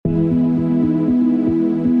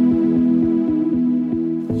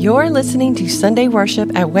You're listening to Sunday worship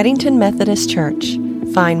at Weddington Methodist Church.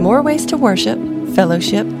 Find more ways to worship,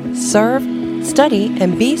 fellowship, serve, study,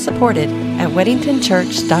 and be supported at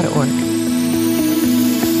weddingtonchurch.org.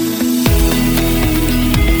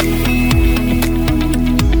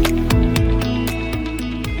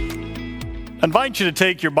 I invite you to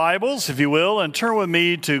take your Bibles, if you will, and turn with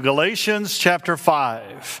me to Galatians chapter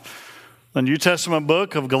 5. The New Testament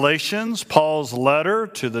book of Galatians, Paul's letter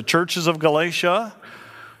to the churches of Galatia.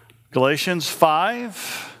 Galatians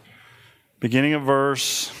 5, beginning of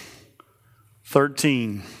verse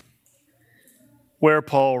 13, where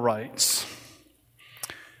Paul writes,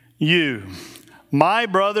 "You, my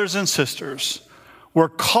brothers and sisters, were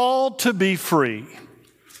called to be free,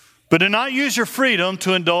 but do not use your freedom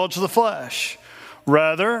to indulge the flesh.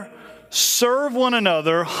 Rather, serve one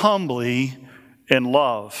another humbly in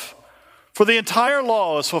love. For the entire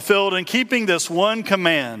law is fulfilled in keeping this one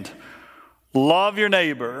command: love your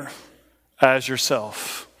neighbor as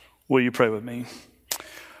yourself." Will you pray with me?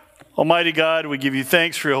 Almighty God, we give you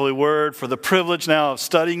thanks for your holy word, for the privilege now of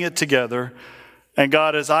studying it together. And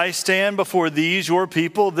God, as I stand before these, your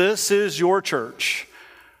people, this is your church.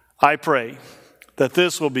 I pray that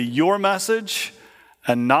this will be your message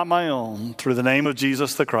and not my own, through the name of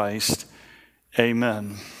Jesus the Christ.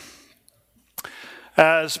 Amen.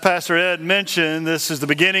 As Pastor Ed mentioned, this is the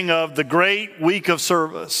beginning of the great week of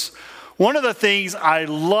service. One of the things I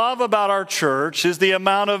love about our church is the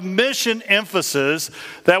amount of mission emphasis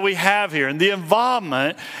that we have here and the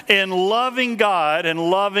involvement in loving God and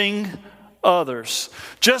loving others.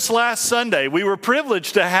 Just last Sunday, we were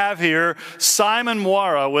privileged to have here Simon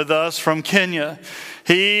Mwara with us from Kenya.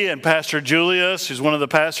 He and Pastor Julius, who's one of the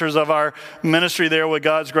pastors of our ministry there with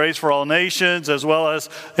God's Grace for All Nations, as well as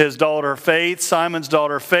his daughter Faith, Simon's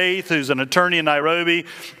daughter Faith, who's an attorney in Nairobi.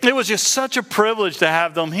 It was just such a privilege to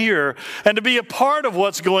have them here and to be a part of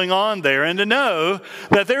what's going on there, and to know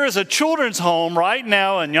that there is a children's home right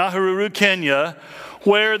now in Nyahururu, Kenya,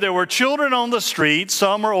 where there were children on the street.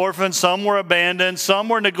 Some were orphaned, some were abandoned, some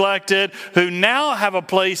were neglected, who now have a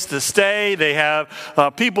place to stay. They have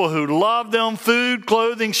people who love them, food,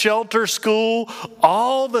 clothing, shelter, school,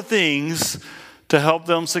 all the things to help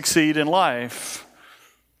them succeed in life,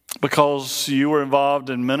 because you were involved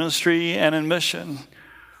in ministry and in mission.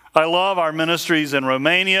 I love our ministries in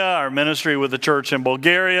Romania, our ministry with the church in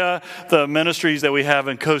Bulgaria, the ministries that we have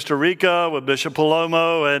in Costa Rica with Bishop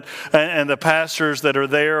Palomo and the pastors that are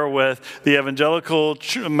there with the Evangelical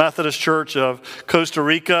Methodist Church of Costa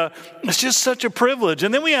Rica. It's just such a privilege.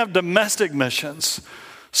 And then we have domestic missions.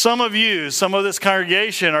 Some of this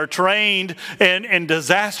congregation are trained in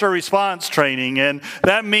disaster response training, and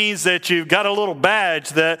that means that you've got a little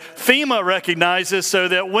badge that FEMA recognizes, so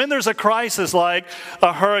that when there's a crisis like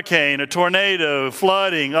a hurricane, a tornado,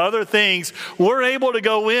 flooding, other things, we're able to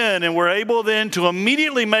go in and we're able then to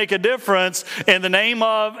immediately make a difference in the name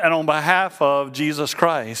of and on behalf of Jesus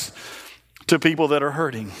Christ to people that are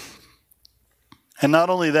hurting. And not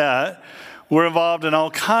only that, we're involved in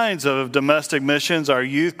all kinds of domestic missions. Our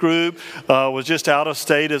youth group was just out of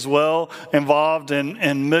state as well, involved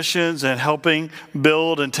in missions and helping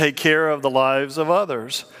build and take care of the lives of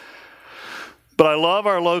others. But I love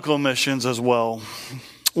our local missions as well.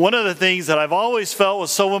 One of the things that I've always felt was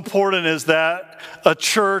so important is that a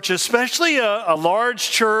church, especially a large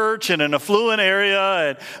church in an affluent area,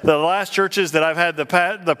 and the last churches that I've had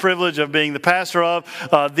the privilege of being the pastor of,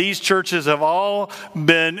 these churches have all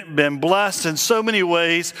been blessed in so many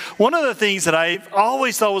ways. One of the things that I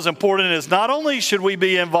always thought was important is not only should we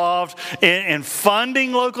be involved in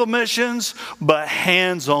funding local missions, but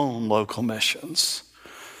hands-on local missions.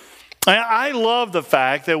 I love the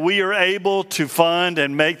fact that we are able to fund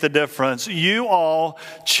and make the difference. You all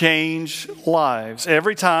change lives.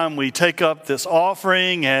 Every time we take up this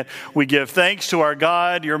offering and we give thanks to our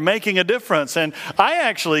God, you're making a difference. And I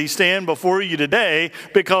actually stand before you today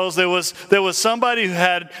because there was somebody who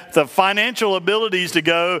had the financial abilities to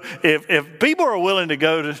go. If people are willing to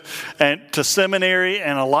go to seminary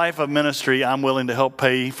and a life of ministry, I'm willing to help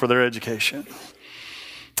pay for their education.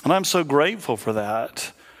 And I'm so grateful for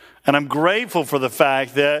that. And I'm grateful for the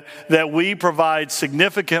fact that we provide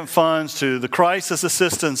significant funds to the crisis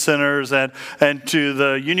assistance centers and to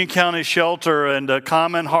the Union County Shelter and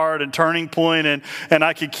Common Heart and Turning Point, and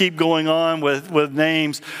I could keep going on with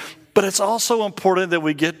names. But it's also important that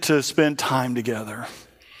we get to spend time together,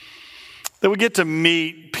 that we get to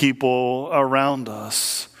meet people around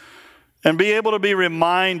us, and be able to be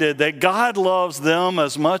reminded that God loves them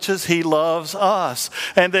as much as He loves us,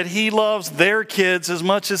 and that He loves their kids as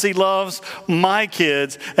much as He loves my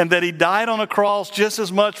kids, and that He died on a cross just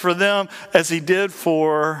as much for them as He did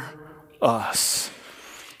for us.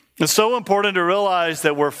 It's so important to realize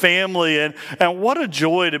that we're family, and what a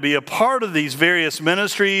joy to be a part of these various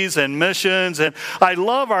ministries and missions. And I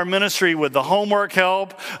love our ministry with the homework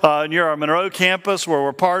help near our Monroe campus, where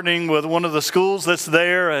we're partnering with one of the schools that's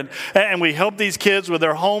there, and we help these kids with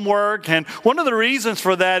their homework. And one of the reasons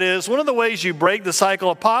for that is, one of the ways you break the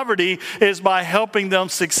cycle of poverty is by helping them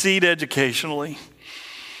succeed educationally.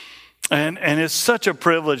 And it's such a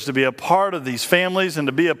privilege to be a part of these families and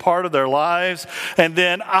to be a part of their lives. And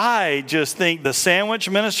then I just think the sandwich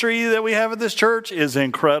ministry that we have at this church is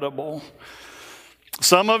incredible.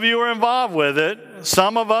 Some of you are involved with it.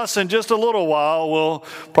 Some of us in just a little while will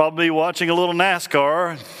probably be watching a little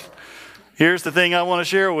NASCAR. Here's the thing I want to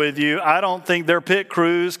share with you. I don't think their pit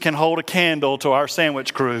crews can hold a candle to our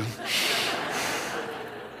sandwich crew.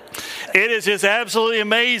 It is just absolutely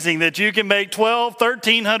amazing that you can make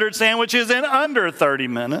 1,300 sandwiches in under 30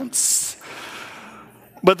 minutes.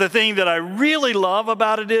 But the thing that I really love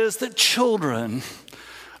about it is that children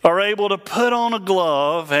are able to put on a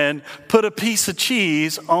glove and put a piece of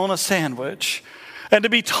cheese on a sandwich. And to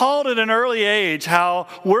be taught at an early age how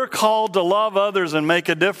we're called to love others and make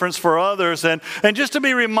a difference for others. And just to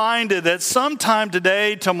be reminded that sometime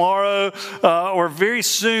today, tomorrow, or very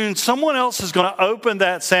soon, someone else is going to open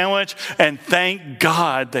that sandwich and thank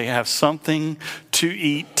God they have something to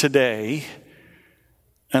eat today.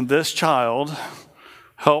 And this child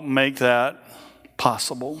helped make that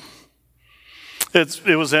possible.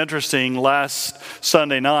 It was interesting. Last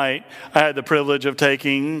Sunday night, I had the privilege of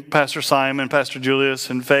taking Pastor Simon, Pastor Julius,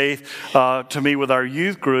 and Faith to meet with our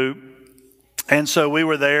youth group. And so we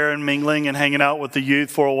were there and mingling and hanging out with the youth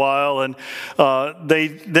for a while. And they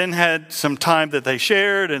then had some time that they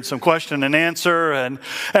shared and some question and answer. And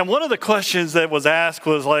one of the questions that was asked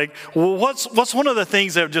was like, well, what's one of the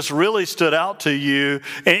things that just really stood out to you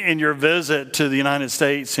in your visit to the United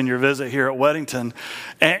States, in your visit here at Weddington?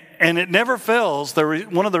 And it never fails.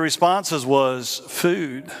 One of the responses was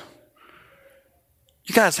food.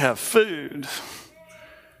 You guys have food.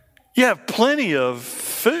 You have plenty of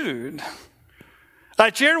food.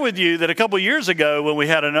 I shared with you that a couple years ago when we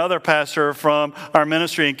had another pastor from our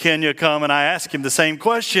ministry in Kenya come and I asked him the same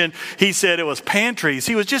question, he said it was pantries.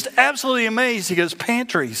 He was just absolutely amazed. He goes,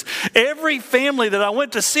 pantries. Every family that I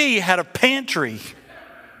went to see had a pantry.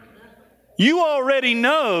 You already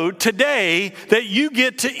know today that you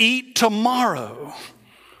get to eat tomorrow.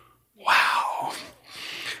 Wow.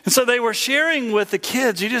 And so they were sharing with the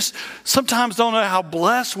kids. You just sometimes don't know how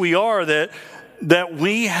blessed we are that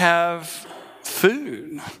we have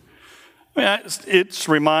food. I mean, it's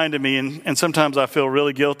reminded me, and sometimes I feel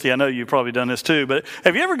really guilty. I know you've probably done this too, but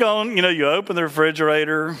have you ever gone, you open the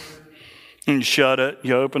refrigerator and you shut it,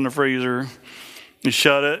 you open the freezer, you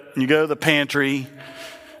shut it, and you go to the pantry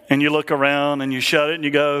and you look around and you shut it and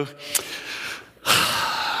you go,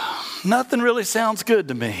 nothing really sounds good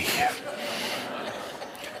to me.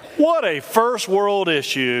 What a first world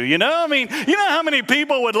issue, I mean, you know how many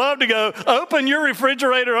people would love to go open your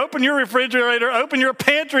refrigerator, open your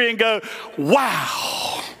pantry and go,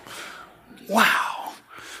 wow.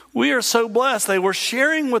 We are so blessed. They were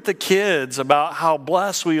sharing with the kids about how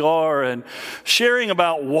blessed we are and sharing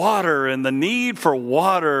about water and the need for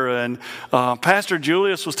water. And Pastor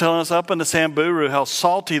Julius was telling us up in the Samburu how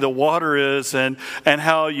salty the water is and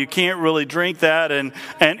how you can't really drink that. And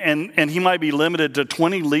he might be limited to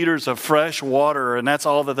 20 liters of fresh water. And that's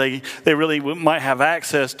all that they really might have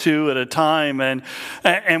access to at a time.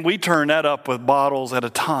 And we turn that up with bottles at a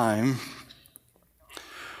time.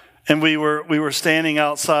 And we were standing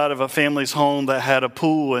outside of a family's home that had a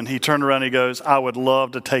pool, and he turned around and he goes, I would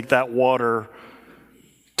love to take that water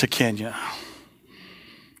to Kenya.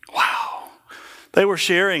 Wow. They were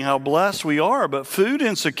sharing how blessed we are, but food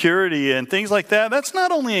insecurity and things like that's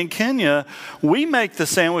not only in Kenya. We make the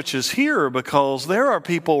sandwiches here because there are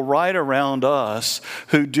people right around us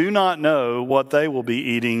who do not know what they will be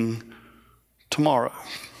eating tomorrow.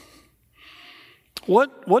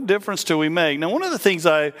 What difference do we make? Now, one of the things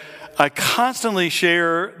I constantly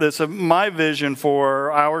share that's my vision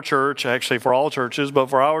for our church, actually for all churches, but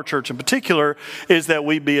for our church in particular, is that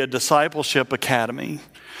we be a discipleship academy.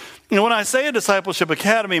 When I say a discipleship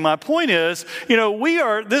academy, my point is, we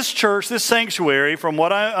are, this church, this sanctuary, from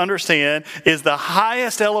what I understand, is the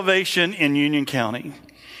highest elevation in Union County.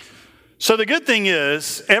 So the good thing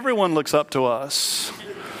is, everyone looks up to us.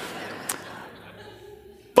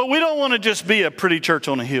 But we don't want to just be a pretty church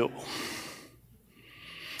on a hill.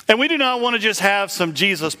 And we do not want to just have some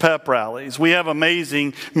Jesus pep rallies. We have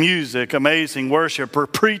amazing music, amazing worship. Our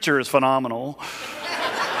preacher is phenomenal.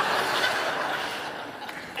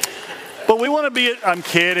 But we want to be, I'm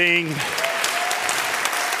kidding.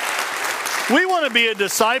 We want to be a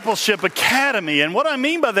discipleship academy. And what I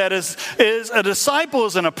mean by that is a disciple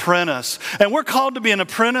is an apprentice. And we're called to be an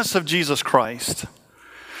apprentice of Jesus Christ.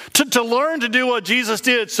 To learn to do what Jesus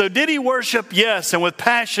did. So did he worship? Yes, and with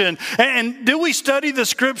passion. And do we study the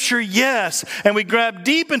scripture? Yes. And we grab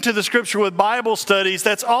deep into the scripture with Bible studies.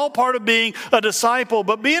 That's all part of being a disciple.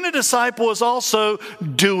 But being a disciple is also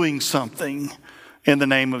doing something in the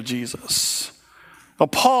name of Jesus. Well,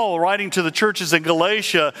 Paul, writing to the churches in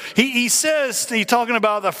Galatia, he's talking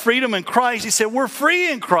about the freedom in Christ. He said, we're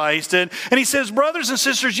free in Christ. And he says, brothers and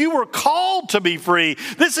sisters, you were called to be free.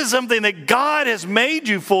 This is something that God has made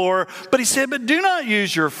you for. But he said, but do not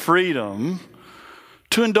use your freedom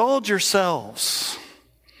to indulge yourselves,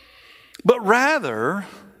 but rather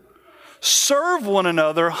serve one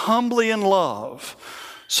another humbly in love.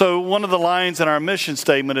 So one of the lines in our mission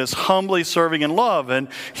statement is humbly serving in love. And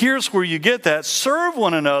here's where you get that. Serve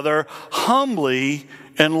one another humbly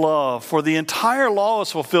in love. For the entire law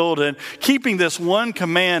is fulfilled in keeping this one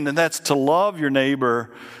command, and that's to love your neighbor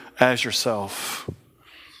as yourself.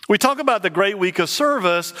 We talk about the great week of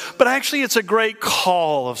service, but actually it's a great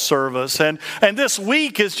call of service. And this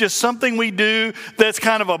week is just something we do that's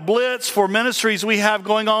kind of a blitz for ministries we have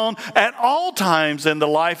going on at all times in the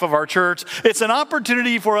life of our church. It's an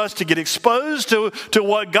opportunity for us to get exposed to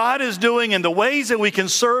what God is doing and the ways that we can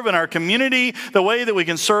serve in our community, the way that we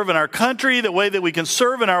can serve in our country, the way that we can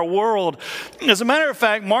serve in our world. As a matter of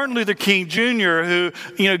fact, Martin Luther King Jr., who,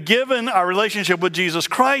 given our relationship with Jesus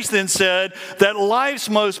Christ, then said that life's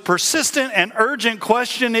most persistent and urgent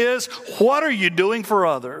question is, what are you doing for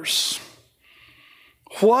others?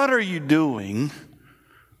 What are you doing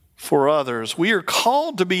for others? We are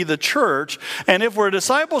called to be the church, and if we're a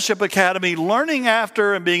discipleship academy, learning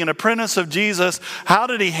after and being an apprentice of Jesus, how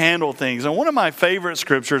did he handle things? And one of my favorite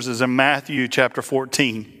scriptures is in Matthew chapter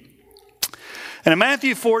 14. And in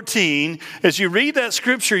Matthew 14, as you read that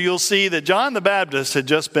scripture, you'll see that John the Baptist had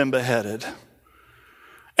just been beheaded.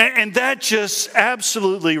 And that just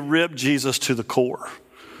absolutely ripped Jesus to the core.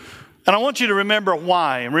 And I want you to remember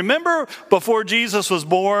why. And remember before Jesus was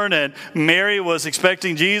born and Mary was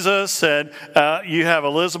expecting Jesus, and you have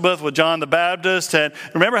Elizabeth with John the Baptist. And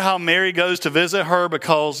remember how Mary goes to visit her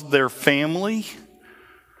because they're family?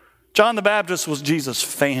 John the Baptist was Jesus'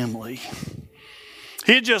 family.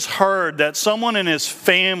 He had just heard that someone in his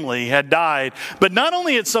family had died. But not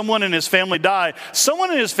only had someone in his family died,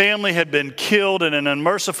 someone in his family had been killed in an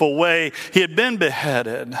unmerciful way. He had been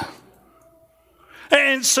beheaded.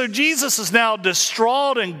 And so Jesus is now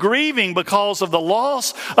distraught and grieving because of the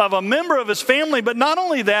loss of a member of his family. But not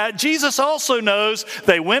only that, Jesus also knows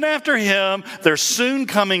they went after him. They're soon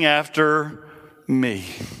coming after me.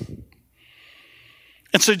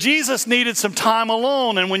 And so Jesus needed some time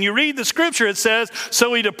alone. And when you read the scripture, it says,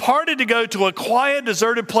 so he departed to go to a quiet,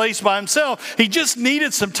 deserted place by himself. He just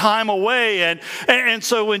needed some time away. And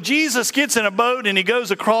so when Jesus gets in a boat and he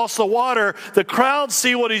goes across the water, the crowds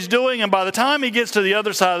see what he's doing. And by the time he gets to the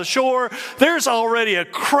other side of the shore, there's already a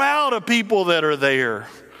crowd of people that are there.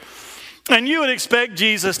 And you would expect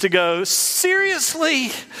Jesus to go,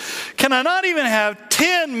 seriously? Can I not even have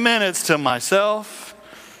 10 minutes to myself?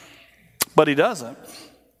 But he doesn't.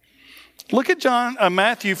 Look at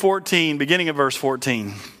Matthew 14, beginning of verse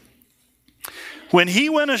 14. When he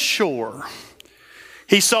went ashore,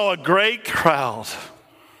 he saw a great crowd,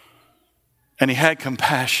 and he had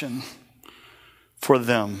compassion for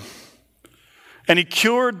them. And he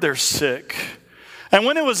cured their sick. And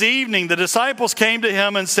when it was evening, the disciples came to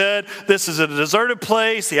him and said, this is a deserted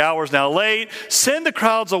place. The hour is now late. Send the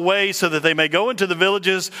crowds away so that they may go into the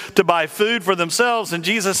villages to buy food for themselves. And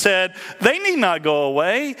Jesus said, they need not go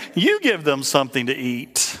away. You give them something to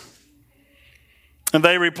eat. And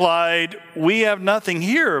they replied, we have nothing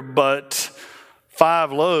here but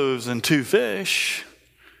 5 loaves and 2 fish.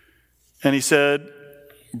 And he said,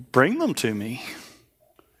 bring them to me.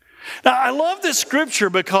 Now, I love this scripture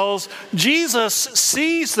because Jesus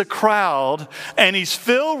sees the crowd and he's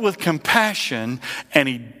filled with compassion and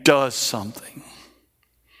he does something.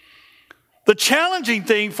 The challenging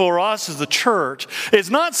thing for us as the church is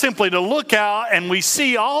not simply to look out and we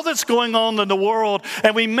see all that's going on in the world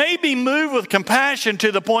and we may be moved with compassion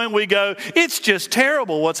to the point we go, it's just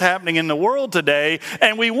terrible what's happening in the world today,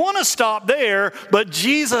 and we want to stop there, but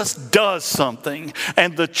Jesus does something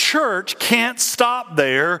and the church can't stop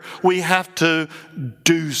there. We have to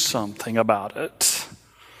do something about it.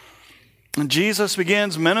 And Jesus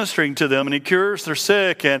begins ministering to them and he cures their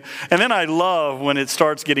sick. And then I love when it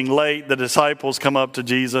starts getting late, the disciples come up to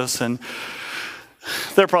Jesus and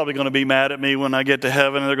they're probably going to be mad at me when I get to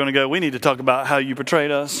heaven. And they're going to go, we need to talk about how you betrayed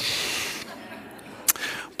us.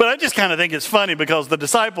 But I just kind of think it's funny because the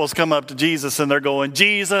disciples come up to Jesus and they're going,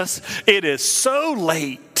 Jesus, it is so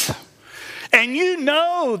late. And you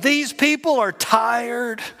know these people are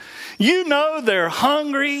tired. You know they're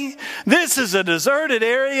hungry. This is a deserted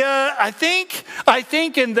area. I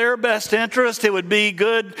think in their best interest, it would be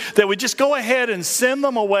good that we just go ahead and send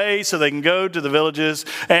them away so they can go to the villages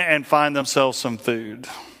and find themselves some food.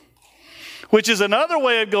 Which is another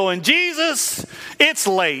way of going, Jesus, it's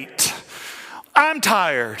late. I'm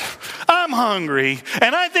tired. I'm hungry.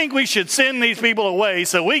 And I think we should send these people away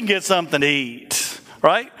so we can get something to eat.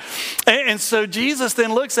 Right? And so Jesus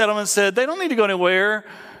then looks at them and said, they don't need to go anywhere.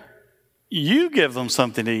 You give them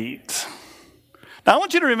something to eat. Now, I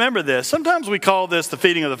want you to remember this. Sometimes we call this the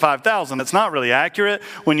feeding of the 5,000. It's not really accurate.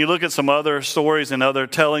 When you look at some other stories and other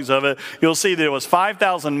tellings of it, you'll see that it was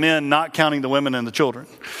 5,000 men, not counting the women and the children.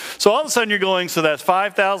 So all of a sudden you're going, so that's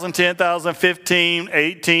 5,000, 10,000, 15,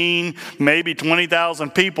 18, maybe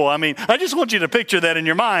 20,000 people. I mean, I just want you to picture that in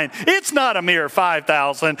your mind. It's not a mere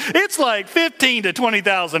 5,000. It's like 15 to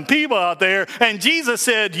 20,000 people out there. And Jesus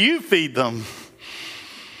said, you feed them.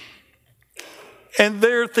 And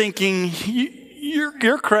they're thinking,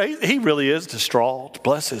 you're crazy. He really is distraught.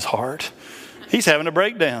 Bless his heart. He's having a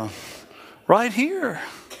breakdown right here.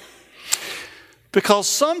 Because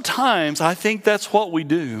sometimes I think that's what we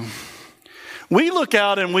do. We look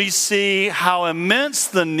out and we see how immense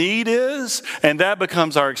the need is, and that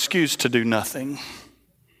becomes our excuse to do nothing.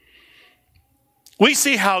 We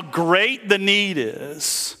see how great the need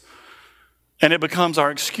is, and it becomes our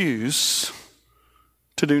excuse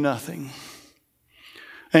to do nothing.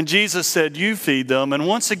 And Jesus said, you feed them. And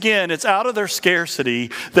once again, it's out of their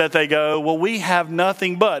scarcity that they go, well, we have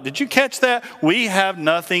nothing but. Did you catch that? We have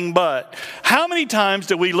nothing but. How many times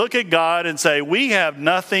do we look at God and say, we have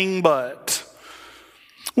nothing but?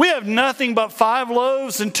 We have nothing but 5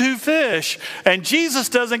 loaves and 2 fish. And Jesus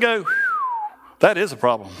doesn't go, that is a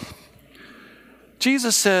problem.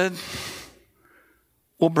 Jesus said,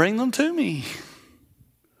 well, bring them to me.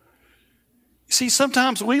 See,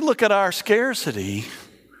 sometimes we look at our scarcity.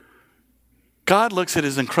 God looks at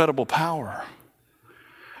his incredible power.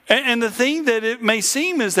 And the thing that it may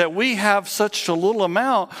seem is that we have such a little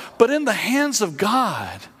amount, but in the hands of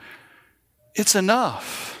God, it's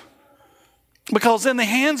enough. Because in the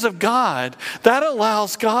hands of God, that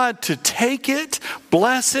allows God to take it,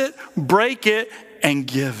 bless it, break it, and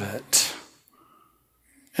give it.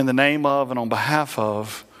 In the name of and on behalf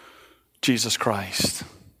of Jesus Christ.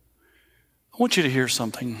 I want you to hear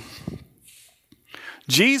something.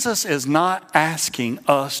 Jesus is not asking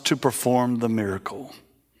us to perform the miracle.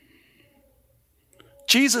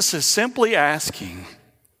 Jesus is simply asking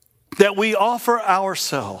that we offer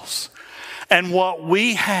ourselves and what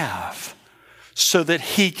we have so that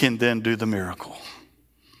he can then do the miracle.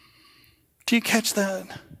 Do you catch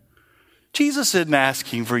that? Jesus isn't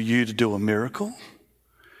asking for you to do a miracle.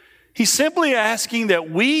 He's simply asking that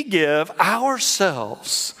we give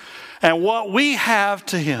ourselves and what we have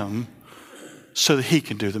to him so that he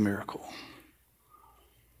can do the miracle.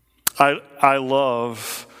 I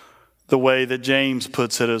love the way that James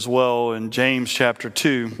puts it as well in James chapter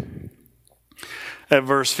 2 at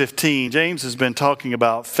verse 15. James has been talking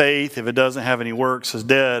about faith, if it doesn't have any works, is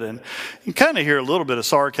dead. And you kind of hear a little bit of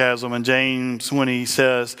sarcasm in James when he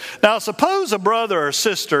says, now suppose a brother or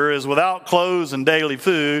sister is without clothes and daily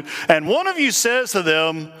food, and one of you says to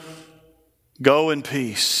them, go in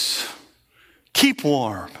peace, keep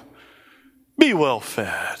warm, be well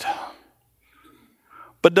fed,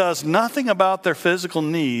 but does nothing about their physical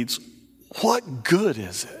needs, what good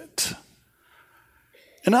is it?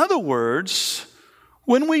 In other words,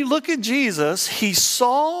 when we look at Jesus, he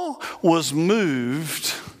saw, was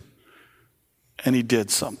moved, and he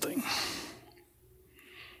did something.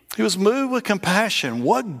 He was moved with compassion.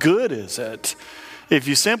 What good is it if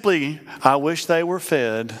you simply, I wish they were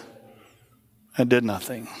fed, and did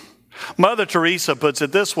nothing? Mother Teresa puts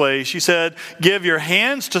it this way. She said, give your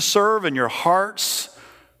hands to serve and your hearts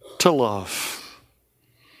to love.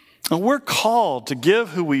 And we're called to give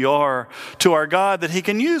who we are to our God that he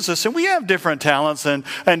can use us. And we have different talents and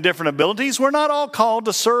different abilities. We're not all called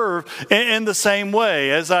to serve in the same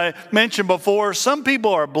way. As I mentioned before, some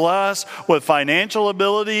people are blessed with financial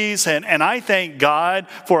abilities. And I thank God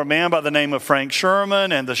for a man by the name of Frank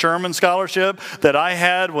Sherman and the Sherman Scholarship that I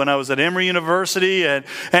had when I was at Emory University. And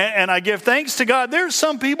I give thanks to God. There's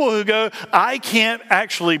some people who go, I can't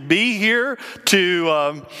actually be here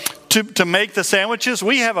to make the sandwiches.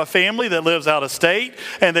 We have a family that lives out of state,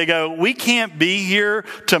 and they go, we can't be here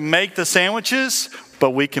to make the sandwiches,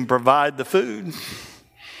 but we can provide the food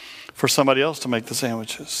for somebody else to make the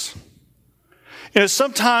sandwiches.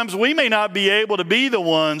 Sometimes we may not be able to be the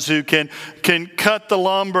ones who can cut the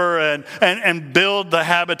lumber and build the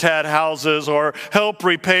habitat houses or help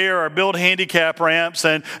repair or build handicap ramps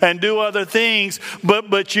and do other things,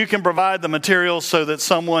 but you can provide the materials so that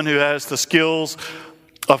someone who has the skills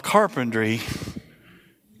of carpentry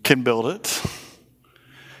can build it.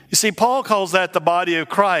 You see, Paul calls that the body of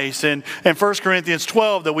Christ in 1 Corinthians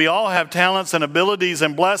 12, that we all have talents and abilities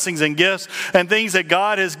and blessings and gifts and things that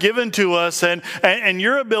God has given to us. And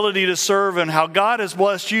your ability to serve and how God has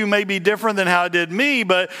blessed you may be different than how it did me,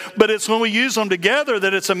 but it's when we use them together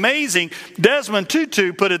that it's amazing. Desmond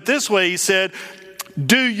Tutu put it this way. He said,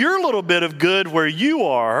 do your little bit of good where you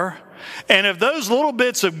are, and if those little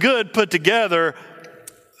bits of good put together,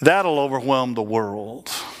 that'll overwhelm the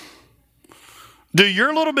world. Do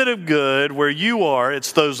your little bit of good where you are.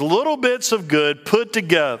 It's those little bits of good put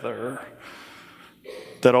together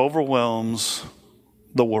that overwhelms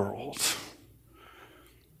the world.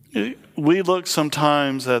 We look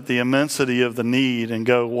sometimes at the immensity of the need and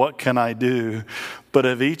go, what can I do? But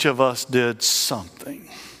if each of us did something,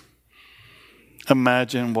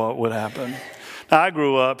 imagine what would happen. Now, I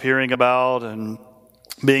grew up hearing about and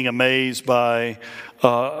being amazed by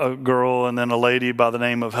a girl and then a lady by the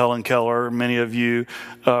name of Helen Keller. Many of you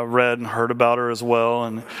read and heard about her as well.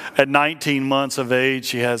 And at 19 months of age,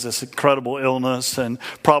 she has this incredible illness, and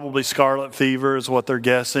probably scarlet fever is what they're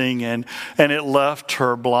guessing. And it left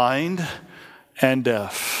her blind and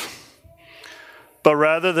deaf. But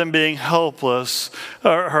rather than being helpless,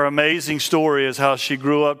 her amazing story is how she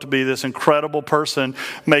grew up to be this incredible person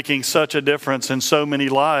making such a difference in so many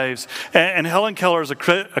lives. And Helen Keller is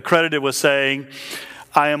accredited with saying,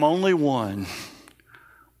 I am only one,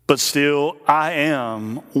 but still I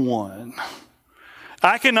am one.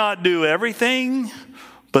 I cannot do everything,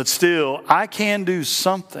 but still I can do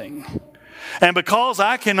something. And because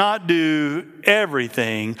I cannot do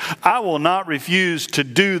everything, I will not refuse to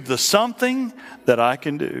do the something that I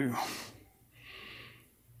can do.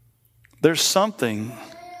 There's something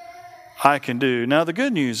I can do. Now, the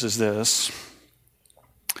good news is this.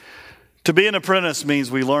 To be an apprentice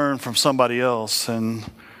means we learn from somebody else. And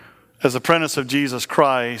as apprentice of Jesus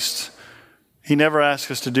Christ, He never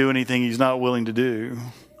asks us to do anything He's not willing to do.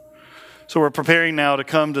 So we're preparing now to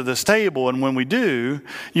come to this table, and when we do,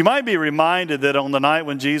 you might be reminded that on the night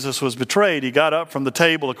when Jesus was betrayed, He got up from the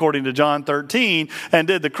table, according to John 13, and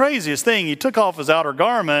did the craziest thing. He took off His outer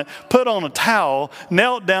garment, put on a towel,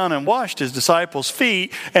 knelt down and washed His disciples'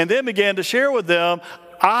 feet, and then began to share with them,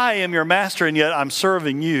 I am your master, and yet I'm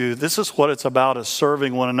serving you. This is what it's about, is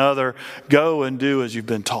serving one another. Go and do as you've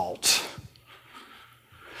been taught.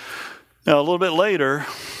 Now, a little bit later,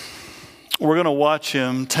 we're going to watch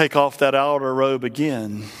Him take off that outer robe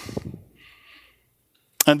again.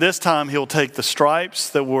 And this time He'll take the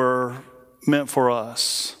stripes that were meant for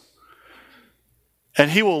us.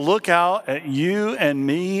 And He will look out at you and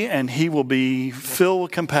me, and He will be filled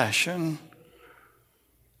with compassion.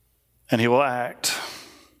 And He will act.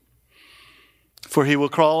 For He will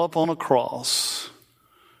crawl up on a cross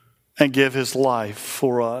and give His life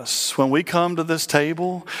for us. When we come to this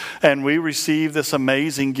table and we receive this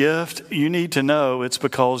amazing gift, you need to know it's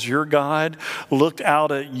because your God looked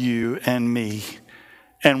out at you and me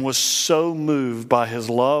and was so moved by His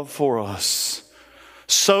love for us,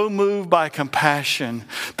 so moved by compassion,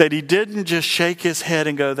 that He didn't just shake His head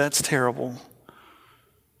and go, that's terrible.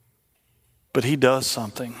 But He does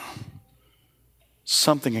something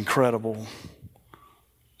incredible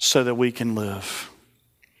so that we can live.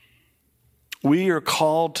 We are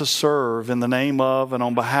called to serve in the name of and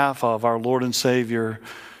on behalf of our Lord and Savior,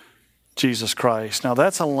 Jesus Christ. Now,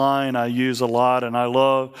 that's a line I use a lot, and I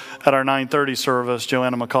love at our 9:30 service,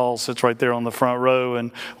 Joanna McCall sits right there on the front row,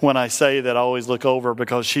 and when I say that, I always look over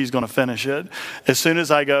because she's going to finish it. As soon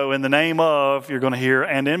as I go, in the name of, you're going to hear,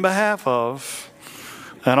 and in behalf of,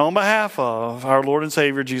 and on behalf of our Lord and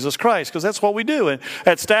Savior, Jesus Christ, because that's what we do. And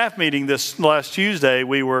at staff meeting this last Tuesday,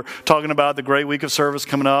 we were talking about the great week of service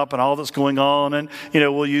coming up and all that's going on. And,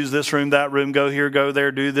 we'll use this room, that room, go here, go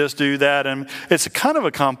there, do this, do that. And it's kind of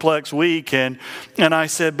a complex week. And I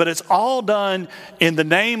said, but it's all done in the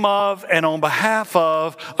name of and on behalf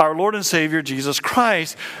of our Lord and Savior, Jesus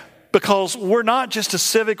Christ. Because we're not just a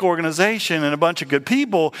civic organization and a bunch of good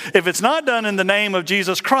people. If it's not done in the name of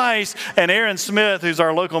Jesus Christ, and Aaron Smith, who's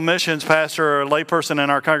our local missions pastor or a layperson in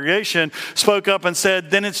our congregation, spoke up and said,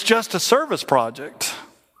 then it's just a service project.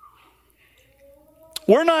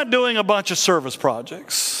 We're not doing a bunch of service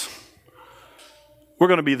projects. We're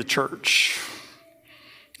going to be the church.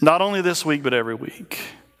 Not only this week, but every week.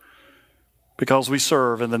 Because we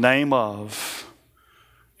serve in the name of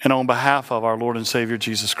and on behalf of our Lord and Savior,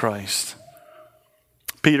 Jesus Christ.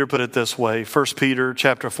 Peter put it this way, 1 Peter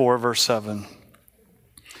chapter 4, verse 7.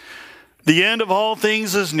 The end of all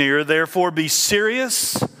things is near, therefore be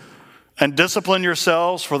serious and discipline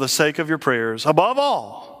yourselves for the sake of your prayers. Above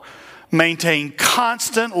all, maintain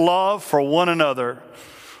constant love for one another,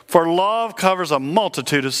 for love covers a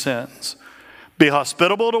multitude of sins. Be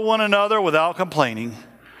hospitable to one another without complaining.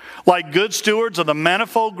 Like good stewards of the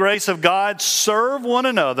manifold grace of God, serve one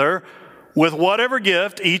another with whatever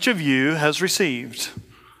gift each of you has received.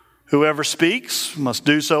 Whoever speaks must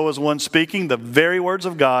do so as one speaking the very words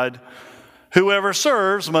of God. Whoever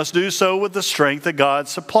serves must do so with the strength that God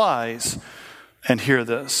supplies. And hear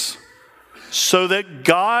this, so that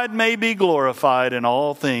God may be glorified in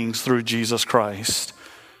all things through Jesus Christ.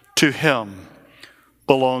 To him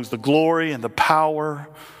belongs the glory and the power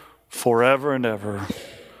forever and ever.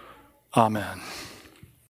 Amen.